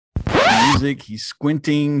music. He's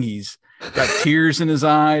squinting. He's got tears in his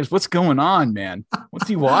eyes. What's going on, man? What's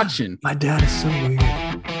he watching? My dad is so weird.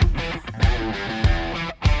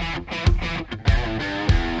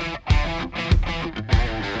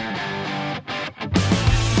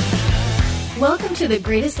 Welcome to the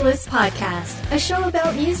Greatest Lists Podcast, a show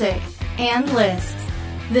about music and lists.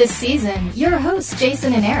 This season, your hosts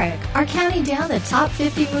Jason and Eric are counting down the top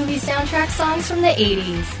 50 movie soundtrack songs from the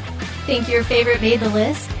 80s. Think your favorite made the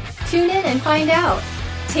list? Tune in and find out.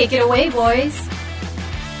 Take it away, boys.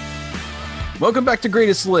 Welcome back to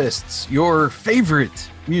Greatest Lists, your favorite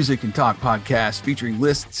music and talk podcast featuring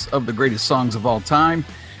lists of the greatest songs of all time.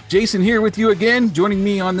 Jason here with you again. Joining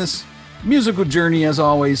me on this musical journey, as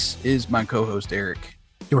always, is my co-host, Eric.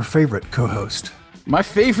 Your favorite co-host. My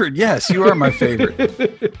favorite, yes, you are my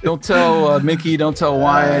favorite. Don't tell Mickey, don't tell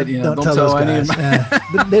Wyatt, don't tell any of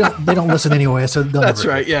my... they don't listen anyway, so that's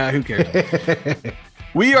right. Yeah, who cares?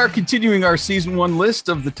 We are continuing our season 1 list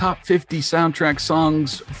of the top 50 soundtrack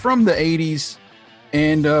songs from the 80s,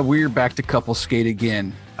 and we're back to Couple Skate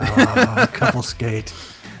again. Couple Skate.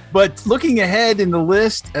 But looking ahead in the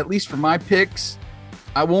list, at least for my picks,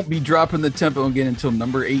 I won't be dropping the tempo again until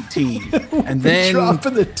number 18. And then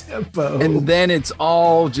dropping the tempo. And then it's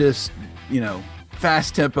all just,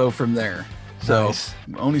 fast tempo from there. So nice.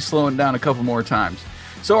 Only slowing down a couple more times.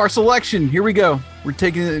 So our selection, here we go. We're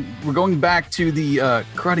going back to the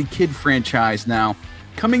Karate Kid franchise now.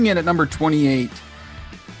 Coming in at number 28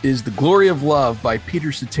 is The Glory of Love by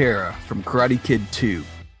Peter Cetera from Karate Kid 2.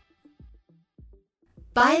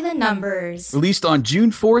 By the numbers. Released on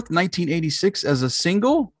June 4th, 1986 as a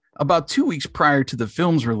single, about 2 weeks prior to the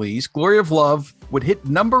film's release, Glory of Love would hit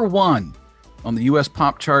number 1 on the U.S.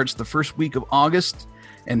 pop charts the first week of August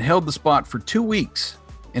and held the spot for 2 weeks.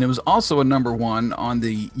 And it was also a number 1 on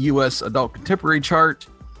the U.S. Adult Contemporary chart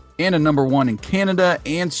and a number 1 in Canada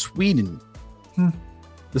and Sweden.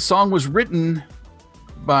 The song was written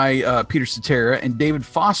by Peter Cetera and David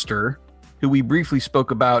Foster, who we briefly spoke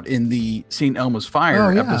about in the St. Elmo's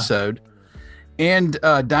Fire episode, and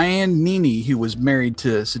Diane Nini, who was married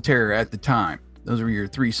to Cetera at the time. Those were your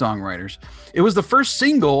 3 songwriters. It was the first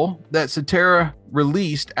single that Cetera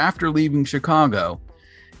released after leaving Chicago,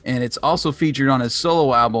 and it's also featured on his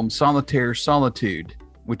solo album, Solitaire Solitude,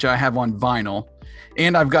 which I have on vinyl,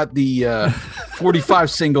 and I've got the 45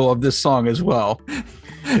 single of this song as well.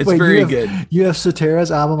 It's very good. You have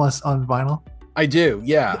Cetera's album on vinyl? I do,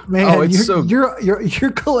 yeah. Man,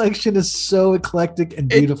 your collection is so eclectic and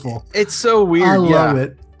beautiful. It's so weird. I love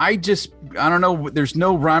it. I don't know. There's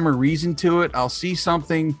no rhyme or reason to it. I'll see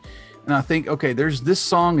something and I think, okay, there's this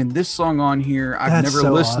song and this song on here. I've never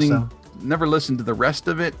listened to the rest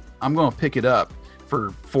of it. I'm going to pick it up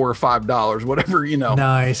for $4 or $5, whatever,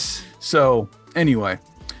 Nice. So anyway,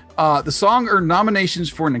 the song earned nominations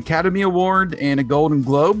for an Academy Award and a Golden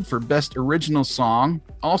Globe for Best Original Song.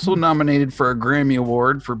 Also nominated for a Grammy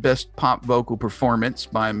Award for Best Pop Vocal Performance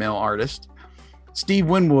by a Male Artist. Steve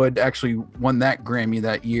Winwood actually won that Grammy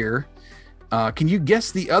that year. Can you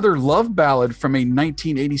guess the other love ballad from a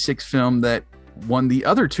 1986 film that won the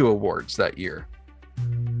other 2 awards that year?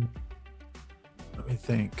 Let me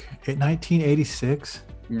think. 1986?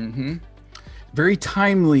 Mm-hmm. Very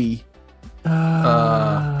timely.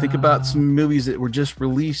 Think about some movies that were just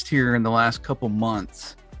released here in the last couple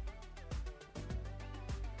months.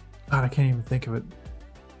 God, I can't even think of it.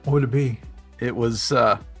 What would it be? It was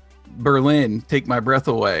Berlin, Take My Breath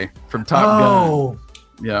Away from Top Gun.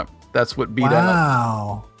 Yeah, that's what beat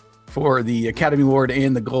out for the Academy Award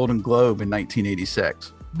and the Golden Globe in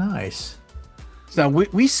 1986. Nice. Now,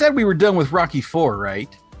 we said we were done with Rocky IV, right?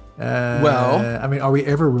 I mean, are we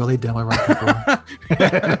ever really done with Rocky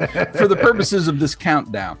IV? For the purposes of this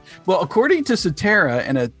countdown. Well, according to Cetera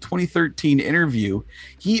in a 2013 interview,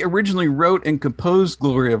 he originally wrote and composed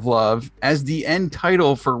Glory of Love as the end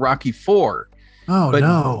title for Rocky IV. Oh, but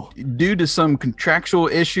no. Due to some contractual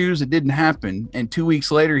issues, it didn't happen. And 2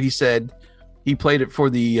 weeks later, he said he played it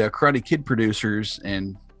for the Karate Kid producers,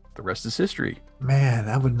 and the rest is history. Man,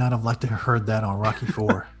 I would not have liked to have heard that on Rocky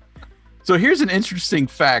IV. So here's an interesting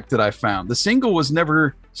fact that I found. The single was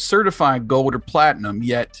never certified gold or platinum,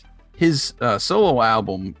 yet his solo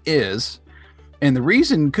album is. And the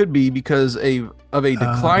reason could be because of a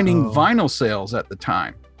declining vinyl sales at the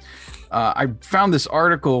time. I found this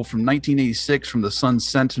article from 1986 from the Sun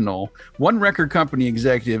Sentinel. One record company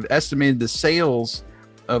executive estimated the sales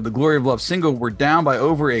of the Glory of Love single were down by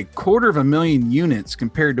over 250,000 units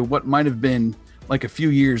compared to what might have been like a few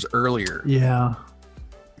years earlier. Yeah.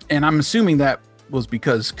 And I'm assuming that was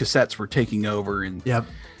because cassettes were taking over and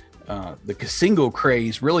the single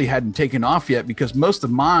craze really hadn't taken off yet, because most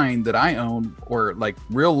of mine that I owned were like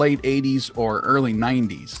real late 80s or early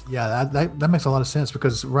 90s. Yeah, that makes a lot of sense,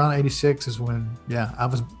 because around 86 is when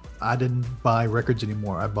I didn't buy records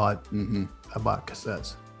anymore. I bought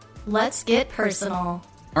cassettes. Let's get personal.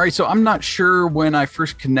 All right, so I'm not sure when I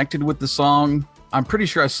first connected with the song. I'm pretty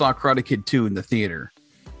sure I saw Karate Kid 2 in the theater,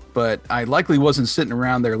 but I likely wasn't sitting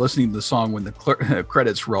around there listening to the song when the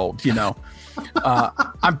credits rolled, you know.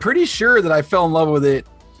 I'm pretty sure that I fell in love with it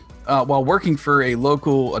while working for a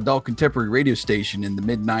local adult contemporary radio station in the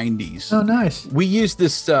mid 90s. Oh, nice. We used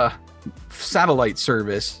this satellite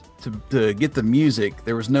service to get the music.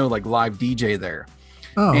 There was no like live DJ there.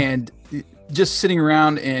 Oh. And just sitting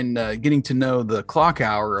around and getting to know the clock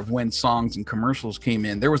hour of when songs and commercials came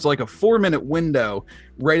in. There was like a 4-minute window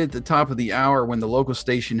right at the top of the hour when the local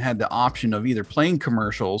station had the option of either playing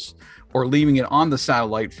commercials or leaving it on the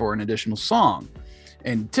satellite for an additional song.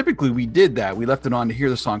 And typically we did that. We left it on to hear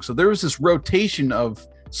the song. So there was this rotation of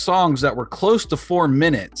songs that were close to 4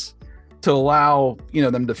 minutes to allow, you know,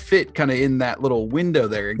 them to fit kind of in that little window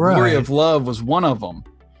there. And right. Glory of Love was one of them.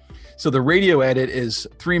 So the radio edit is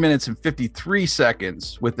 3 minutes and 53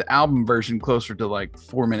 seconds, with the album version closer to like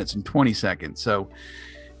 4 minutes and 20 seconds. So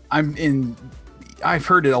I've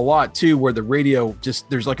heard it a lot too, where the radio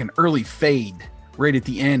there's like an early fade right at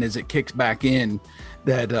the end as it kicks back in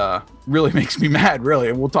that really makes me mad, really.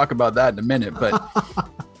 And we'll talk about that in a minute. But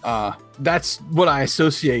that's what I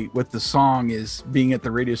associate with the song, is being at the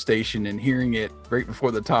radio station and hearing it right before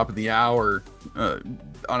the top of the hour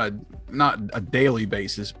on not a daily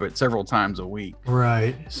basis, but several times a week.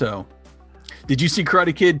 Right. So did you see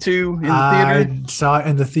Karate Kid 2 in the theater? I saw it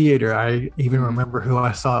in the theater. I even remember who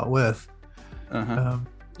I saw it with. Uh-huh.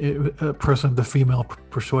 A person of the female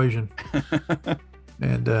persuasion.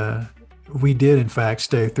 And we did, in fact,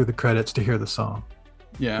 stay through the credits to hear the song.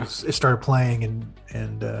 Yeah. It started playing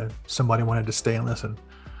and somebody wanted to stay and listen.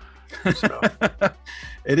 So.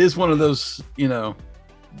 It is one of those, you know,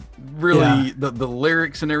 really the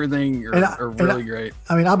lyrics and everything are really great.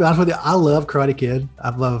 I mean, I'll be honest with you. I love Karate Kid. I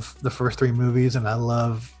love the first 3 movies, and I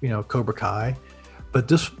love, you know, Cobra Kai. But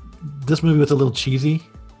this movie was a little cheesy.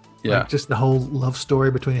 Yeah. Like just the whole love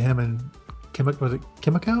story between him and was it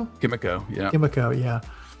Kimiko? Kimiko, yeah. Kimiko, yeah.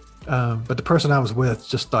 But the person I was with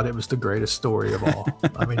just thought it was the greatest story of all.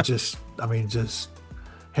 I mean, just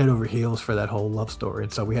head over heels for that whole love story.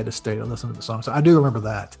 And so we had to stay to listen to the song. So I do remember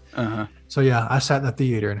that. Uh-huh. So yeah, I sat in the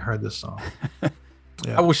theater and heard this song.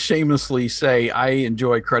 Yeah. I will shamelessly say I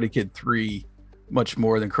enjoy Karate Kid 3 much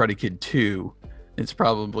more than Karate Kid 2. It's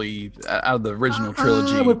probably out of the original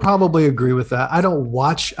trilogy. I would probably agree with that. I don't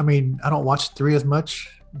watch 3 as much,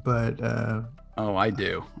 but oh, I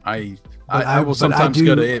do. I will sometimes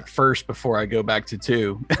go to it first before I go back to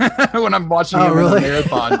 2 when I'm watching it in a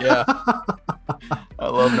marathon. Yeah. I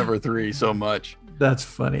love number 3 so much. That's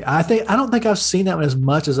funny. I don't think I've seen that one as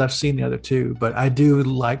much as I've seen the other 2, but I do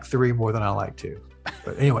like 3 more than I like 2.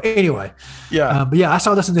 But anyway. Yeah. But yeah, I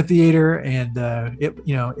saw this in the theater, and it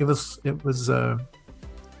was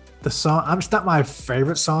the song. It's not my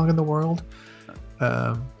favorite song in the world,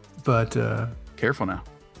 but careful now.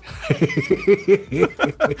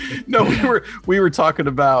 No, we were talking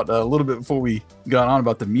about a little bit before we got on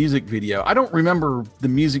about the music video. I don't remember the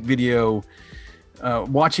music video,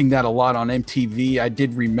 watching that a lot on MTV. I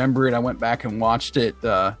did remember it. I went back and watched it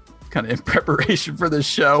kind of in preparation for this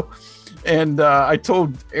show. And I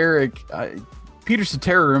told Eric, Peter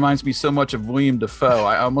Cetera reminds me so much of William Dafoe.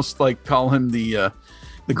 I almost like call him the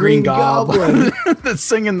Green Goblin that's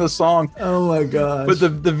singing the song. Oh my gosh. But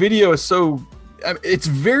the video is it's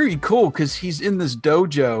very cool because he's in this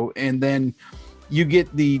dojo, and then you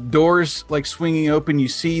get the doors like swinging open. You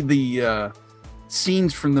see the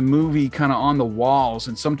scenes from the movie kind of on the walls,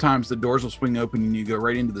 and sometimes the doors will swing open and you go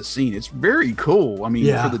right into the scene. It's very cool. I mean,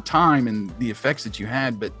 for the time and the effects that you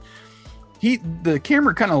had, but the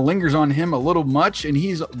camera kind of lingers on him a little much, and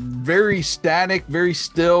he's very static, very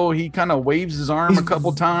still. He kind of waves his arm a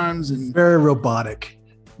couple times, and very robotic.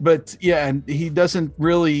 But yeah, and he doesn't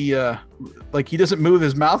really he doesn't move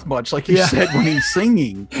his mouth much, like you said when he's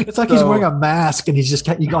singing. It's like he's wearing a mask, and he's just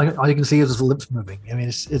all you can see is his lips moving. I mean,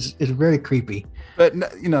 it's very creepy. But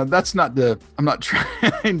you know, that's not I'm not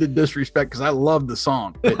trying to disrespect, because I love the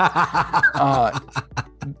song. But,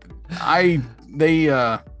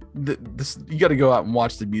 you got to go out and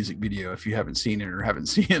watch the music video if you haven't seen it or haven't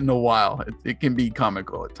seen it in a while. It can be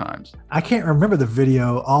comical at times. I can't remember the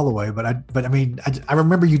video all the way, but I mean, I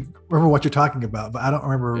remember what you're talking about, but I don't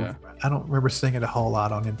remember. Yeah. I don't remember seeing it a whole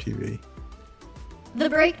lot on MTV. The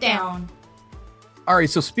breakdown. All right,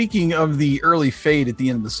 so speaking of the early fade at the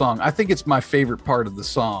end of the song, I think it's my favorite part of the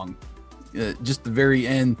song. Just the very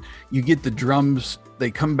end, you get the drums,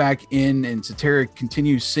 they come back in, and Cetera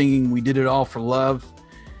continues singing "We Did It All for Love,"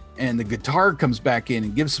 and the guitar comes back in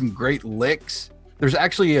and gives some great licks. There's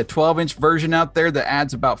actually a 12-inch version out there that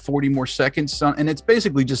adds about 40 more seconds, and it's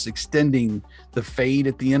basically just extending the fade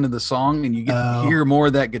at the end of the song, and you get to hear more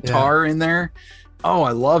of that guitar in there. Oh,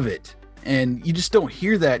 I love it. And you just don't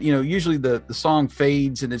hear that. You know, usually the song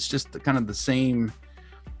fades and it's just kind of the same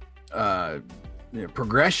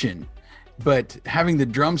progression. But having the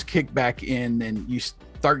drums kick back in and you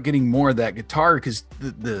start getting more of that guitar, because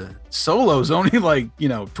the solo is only like,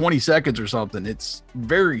 20 seconds or something. It's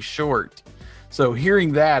very short. So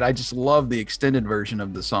hearing that, I just love the extended version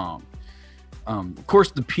of the song. Of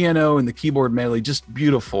course, the piano and the keyboard medley, just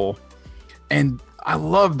beautiful. And I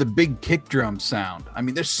love the big kick drum sound. I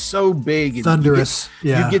mean, they're so big. And thunderous.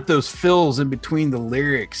 You get those fills in between the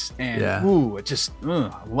lyrics, and I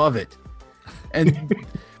love it. And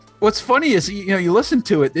what's funny is, you listen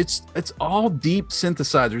to it, it's all deep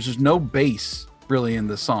synthesizers. There's no bass really in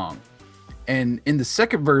the song. And in the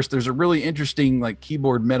second verse, there's a really interesting like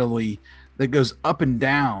keyboard medley that goes up and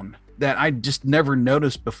down that I just never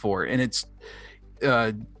noticed before. And it's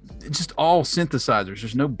just all synthesizers.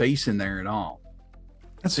 There's no bass in there at all.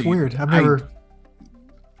 That's weird.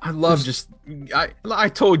 I love I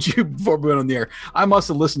told you before we went on the air, I must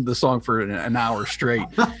have listened to the song for an hour straight,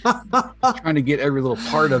 trying to get every little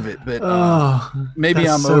part of it. But maybe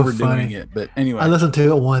I'm overdoing it. But anyway, I listened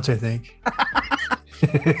to it once, I think.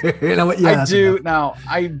 You know what? Yeah, I do. Now,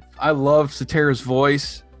 I love Cetera's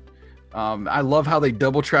voice. I love how they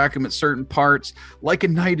double track him at certain parts, like a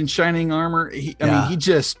knight in shining armor. You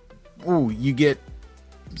get.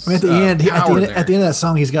 I mean, at the end of that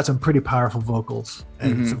song, he's got some pretty powerful vocals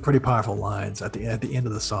and some pretty powerful lines at the end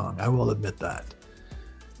of the song. I will admit that.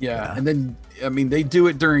 Yeah. And then, I mean, they do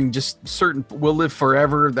it during just certain "We'll Live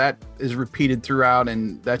Forever." That is repeated throughout,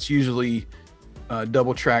 and that's usually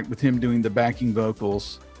double tracked with him doing the backing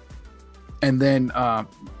vocals. And then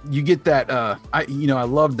you get that. I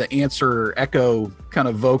love the answer echo kind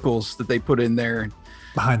of vocals that they put in there.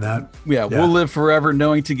 Behind that, "We'll Live Forever,"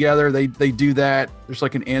 knowing together, they do that. There's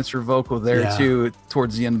like an answer vocal there too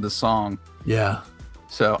towards the end of the song. Yeah.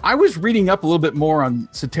 So I was reading up a little bit more on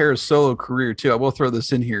Cetera's solo career too. I will throw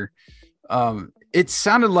this in here. It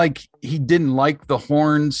sounded like he didn't like the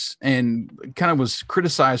horns and kind of was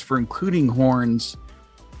criticized for including horns,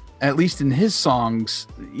 at least in his songs.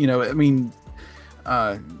 I mean,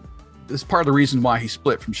 this is part of the reason why he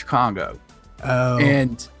split from Chicago. Oh.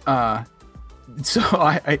 And so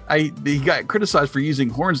he got criticized for using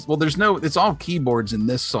horns. Well, it's all keyboards in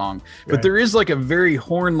this song, but there is like a very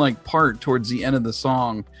horn-like part towards the end of the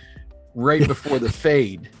song, right before the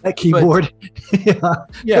fade. That keyboard,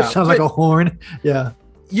 that sounds like a horn. Yeah,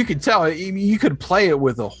 you could tell. You could play it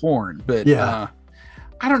with a horn, but I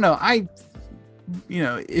don't know.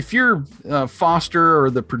 If you're Foster or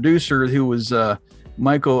the producer who was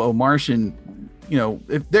Michael O'Martian,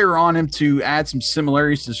 if they're on him to add some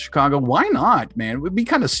similarities to Chicago, why not, man? It would be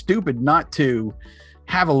kind of stupid not to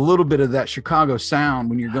have a little bit of that Chicago sound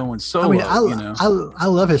when you're going solo. I mean, I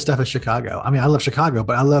love his stuff in Chicago. I mean, I love Chicago,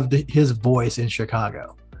 but I loved his voice in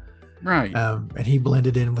Chicago. Right. And he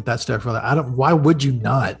blended in with that stuff. Why would you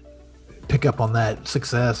not pick up on that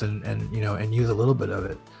success and use a little bit of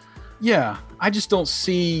it? Yeah. I just don't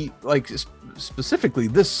see, like, specifically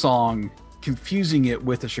this song confusing it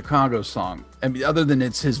with a Chicago song. I mean, other than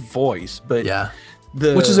it's his voice, but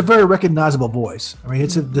which is a very recognizable voice. I mean,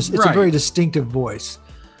 it's a very distinctive voice,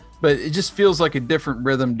 but it just feels like a different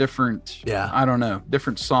rhythm, I don't know,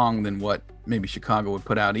 different song than what maybe Chicago would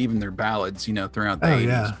put out, even their ballads, throughout the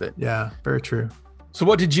 80s. But very true. So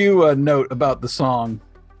what did you note about the song?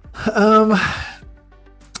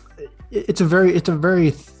 It's a very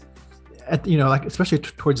especially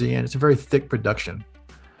towards the end, it's a very thick production.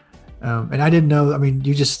 And I didn't know. I mean,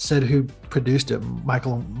 you just said who produced it,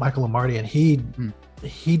 Michael Lombardi, and he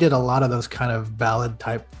did a lot of those kind of ballad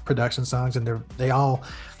type production songs, and they all,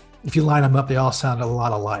 if you line them up, they all sound a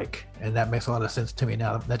lot alike, and that makes a lot of sense to me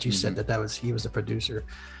now that you said he was the producer.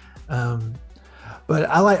 But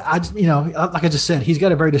like I just said, he's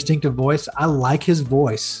got a very distinctive voice. I like his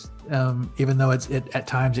voice, even though at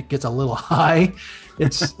times it gets a little high.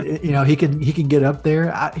 It's he can get up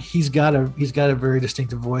there. He's got a very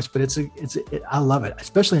distinctive voice, but I love it,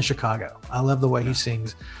 especially in Chicago. I love the way he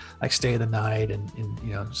sings, like "Stay the Night" and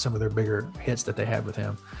some of their bigger hits that they had with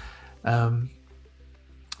him.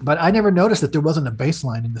 But I never noticed that there wasn't a bass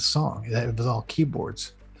line in the song. That it was all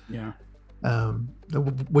keyboards. Yeah.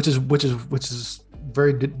 Which is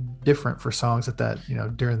very different for songs at that,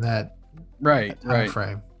 during that time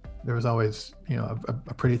frame. There was always,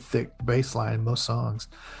 a pretty thick bass line in most songs.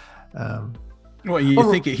 Well,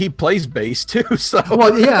 you think he plays bass too, so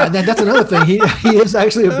well, yeah, and that's another thing. He is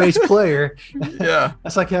actually a bass player. Yeah,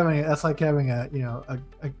 that's like having a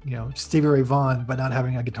Stevie Ray Vaughan, but not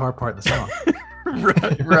having a guitar part in the song.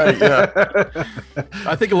 right, yeah.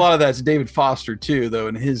 I think a lot of that's David Foster too, though,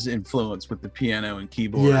 and his influence with the piano and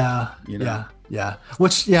keyboard. Yeah.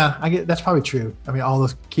 Which, I get that's probably true. I mean, all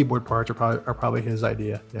those keyboard parts are probably his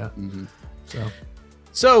idea. Yeah. Mm-hmm.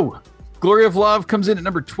 So. Glory of Love comes in at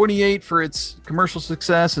number 28 for its commercial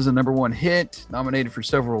success as a number one hit, nominated for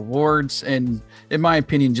several awards, and in my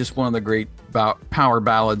opinion, just one of the great power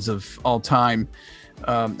ballads of all time.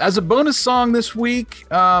 As a bonus song this week,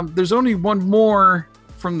 there's only one more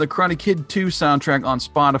from the Karate Kid 2 soundtrack on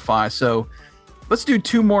Spotify, so let's do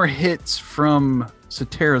two more hits from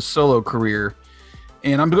Cetera's solo career.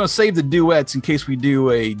 And I'm going to save the duets in case we do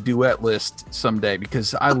a duet list someday,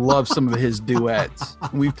 because I love some of his duets.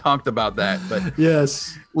 We've talked about that, but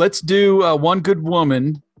yes, let's do One Good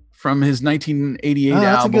Woman from his 1988 album.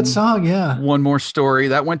 That's a good song. Yeah. One More Story.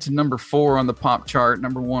 That went to number 4 on the pop chart,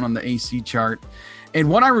 number 1 on the AC chart. And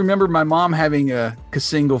when I remember my mom having a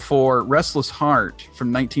single for Restless Heart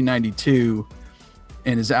from 1992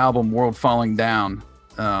 and his album World Falling Down.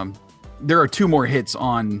 There are two more hits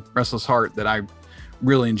on Restless Heart that I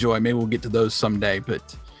really enjoy. Maybe we'll get to those someday,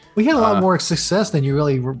 but we had a lot more success than you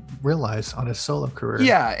really realize on his solo career.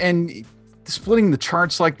 Yeah, and splitting the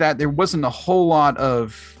charts like that, there wasn't a whole lot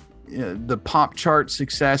of the pop chart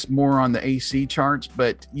success, more on the AC charts.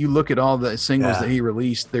 But you look at all the singles that he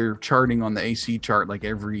released; they're charting on the AC chart like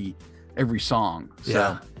every song.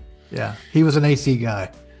 So, yeah, he was an AC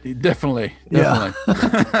guy. Definitely.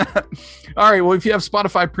 All right. Well, if you have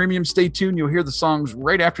Spotify Premium, stay tuned. You'll hear the songs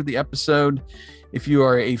right after the episode. If you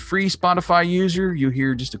are a free Spotify user, you'll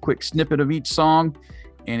hear just a quick snippet of each song.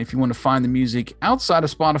 And if you want to find the music outside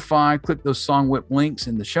of Spotify, click those Song Whip links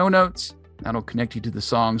in the show notes. That'll connect you to the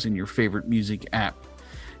songs in your favorite music app.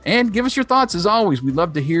 And give us your thoughts. As always, we'd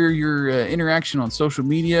love to hear your interaction on social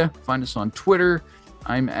media. Find us on Twitter.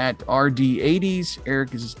 I'm at RD80s.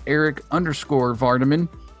 Eric is Eric_Vardaman.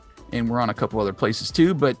 And we're on a couple other places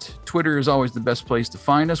too, but Twitter is always the best place to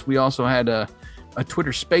find us. We also had a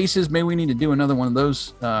Twitter Spaces. Maybe we need to do another one of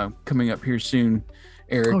those coming up here soon,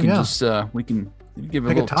 Eric. Just we can give a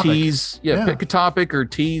little tease. Pick a topic or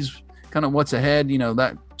tease kind of what's ahead,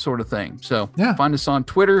 that sort of thing. So find us on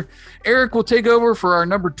Twitter. Eric will take over for our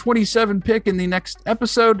number 27 pick in the next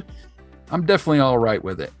episode. I'm definitely all right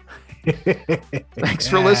with it. Thanks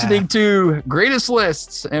for listening to Greatest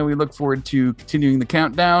Lists, and we look forward to continuing the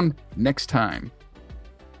countdown next time.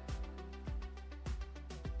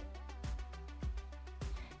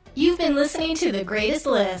 You've been listening to The Greatest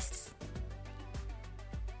Lists.